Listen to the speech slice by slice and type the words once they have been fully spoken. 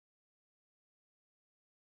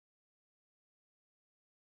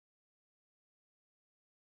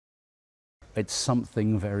it's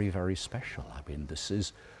something very, very special. I mean, this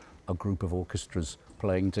is a group of orchestras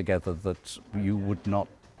playing together that you would not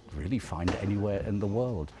really find anywhere in the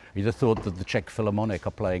world. You'd have thought that the Czech Philharmonic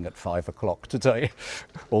are playing at 5 o'clock today.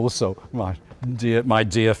 Also, my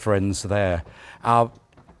dear friends there.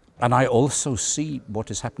 And I also see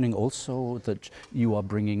what is happening also, that you are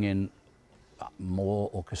bringing in more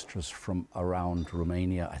orchestras from around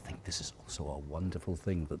Romania. I think this is also a wonderful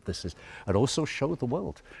thing, that this is, and also show the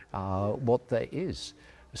world what there is.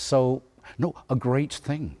 So, no, a great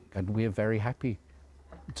thing, and we are very happy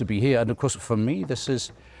to be here. And of course, for me,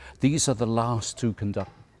 these are the last two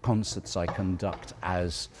concerts I conduct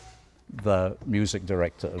as the music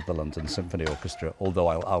director of the London Symphony Orchestra, although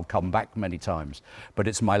I'll come back many times. But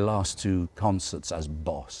it's my last two concerts as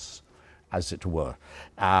boss, as it were.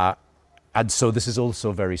 And so this is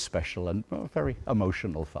also very special and very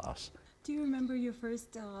emotional for us. Do you remember your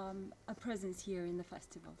first presence here in the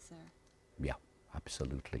festival, sir? Yeah,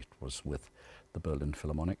 absolutely. It was with the Berlin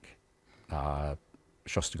Philharmonic,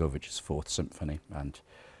 Shostakovich's Fourth Symphony, and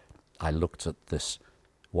I looked at this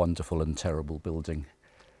wonderful and terrible building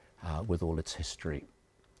with all its history,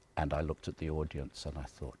 and I looked at the audience and I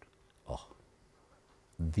thought, oh,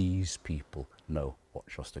 these people know what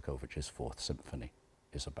Shostakovich's Fourth Symphony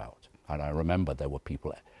is about. And I remember there were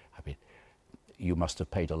people, I mean, you must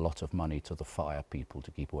have paid a lot of money to the fire people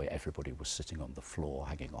to keep away. Everybody was sitting on the floor,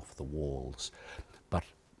 hanging off the walls. But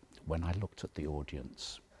when I looked at the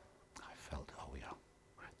audience, I felt, oh yeah,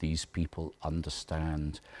 these people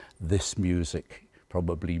understand this music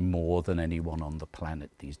probably more than anyone on the planet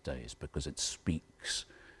these days, because it speaks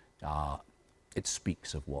of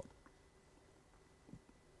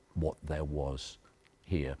what there was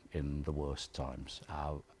here in the worst times.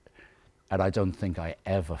 And I don't think I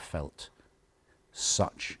ever felt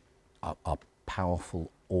such a powerful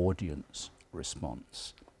audience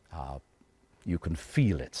response. You can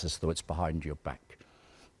feel it as though it's behind your back,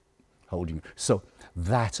 holding you. So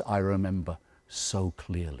that I remember so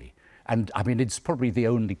clearly. And I mean, it's probably the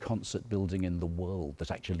only concert building in the world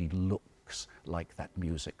that actually looks like that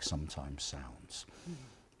music sometimes sounds.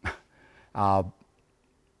 And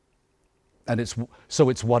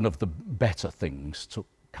it's one of the better things to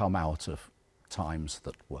come out of times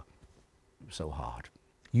that were so hard.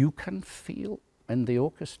 You can feel in the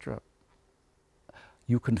orchestra,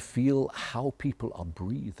 you can feel how people are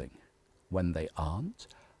breathing when they aren't,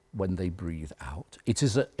 when they breathe out.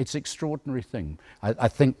 It's an extraordinary thing. I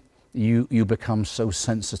think you become so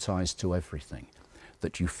sensitized to everything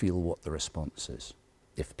that you feel what the response is.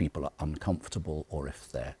 If people are uncomfortable, or if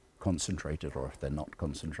they're concentrated, or if they're not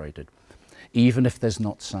concentrated. Even if there's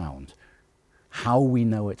not sound. How we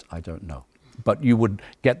know it, I don't know. But you would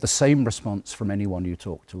get the same response from anyone you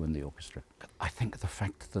talk to in the orchestra. I think the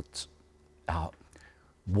fact that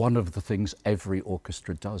one of the things every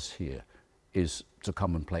orchestra does here is to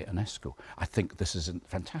come and play Enescu. I think this is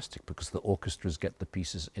fantastic, because the orchestras get the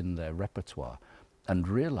pieces in their repertoire and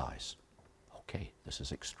realize, okay, this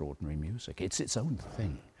is extraordinary music. It's its own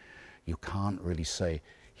thing. You can't really say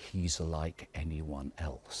he's like anyone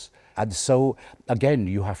else. And so, again,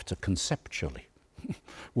 you have to conceptually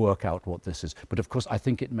work out what this is. But of course, I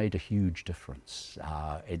think it made a huge difference.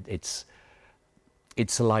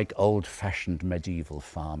 It's like old-fashioned medieval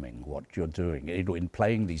farming, what you're doing. In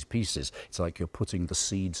playing these pieces, it's like you're putting the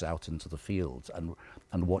seeds out into the fields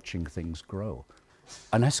and watching things grow.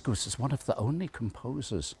 Enescu is one of the only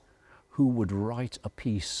composers who would write a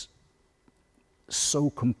piece so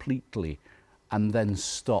completely and then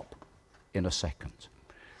stop in a second.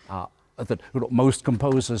 That most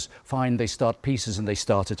composers find they start pieces and they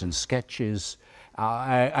start it in sketches,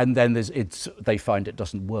 and then they find it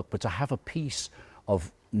doesn't work. But to have a piece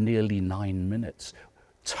of nearly 9 minutes,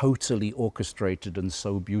 totally orchestrated and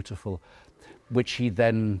so beautiful, which he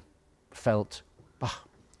then felt,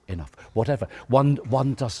 enough, whatever.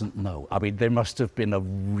 One doesn't know. I mean, there must have been a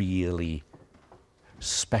really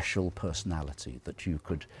special personality that you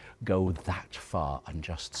could go that far and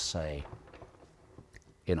just say,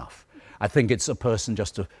 enough. I think it's a person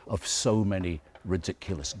just of so many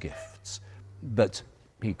ridiculous gifts that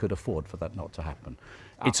he could afford for that not to happen.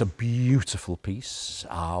 It's a beautiful piece,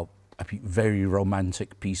 a very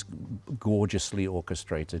romantic piece, gorgeously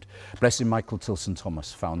orchestrated. Bless him, Michael Tilson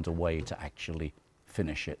Thomas found a way to actually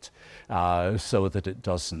finish it so that it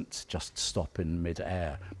doesn't just stop in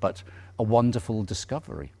mid-air, but a wonderful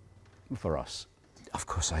discovery for us. Of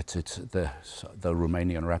course, I did the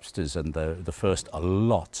Romanian Rhapsodies and the first a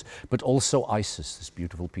lot, but also Isis, this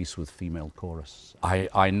beautiful piece with female chorus.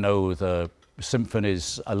 I know the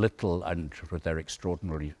symphonies a little, and they're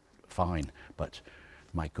extraordinarily fine, but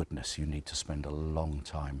my goodness, you need to spend a long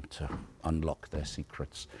time to unlock their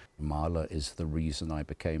secrets. Mahler is the reason I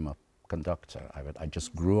became a conductor. I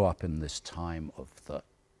just grew up in this time of the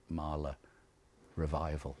Mahler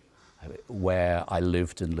revival. Where I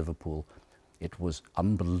lived in Liverpool, it was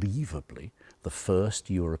unbelievably the first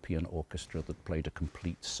European orchestra that played a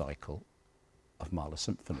complete cycle of Mahler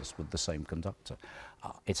symphonies with the same conductor.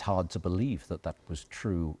 It's hard to believe that that was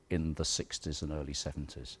true in the 60s and early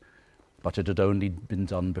 70s. But it had only been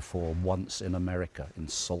done before once in America, in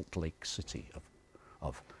Salt Lake City,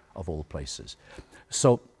 of all places.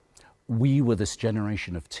 So we were this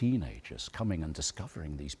generation of teenagers coming and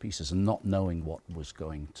discovering these pieces and not knowing what was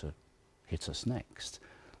going to hit us next.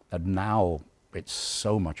 And now it's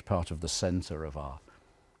so much part of the center of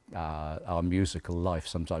our musical life.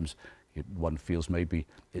 Sometimes one feels maybe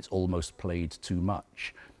it's almost played too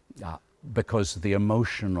much because the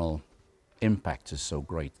emotional impact is so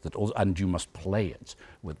great that and you must play it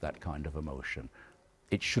with that kind of emotion.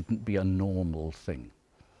 It shouldn't be a normal thing.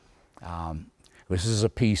 This is a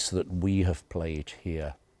piece that we have played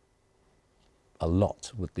here a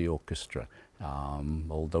lot with the orchestra,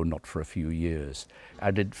 although not for a few years.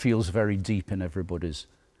 And it feels very deep in everybody's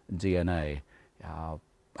DNA.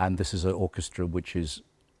 And this is an orchestra which is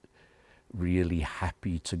really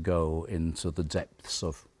happy to go into the depths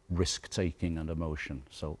of risk-taking and emotion,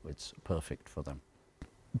 so it's perfect for them.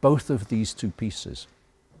 Both of these two pieces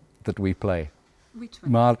that we play, which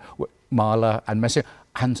one? Mahler and Messiaen,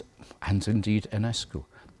 and indeed Enescu,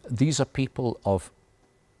 these are people of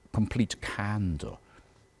complete candor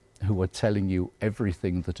who are telling you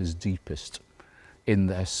everything that is deepest in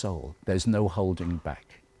their soul. There's no holding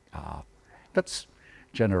back. That's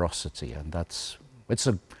generosity, and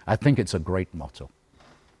I think it's a great motto.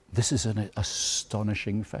 This is an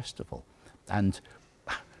astonishing festival, and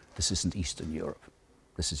this isn't Eastern Europe,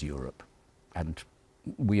 this is Europe, and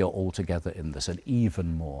we are all together in this, and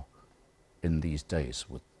even more in these days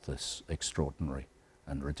with this extraordinary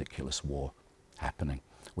and ridiculous war happening.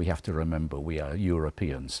 We have to remember we are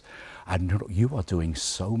Europeans, and you are doing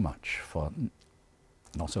so much for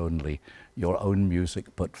not only your own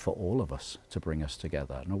music, but for all of us to bring us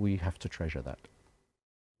together, and we have to treasure that.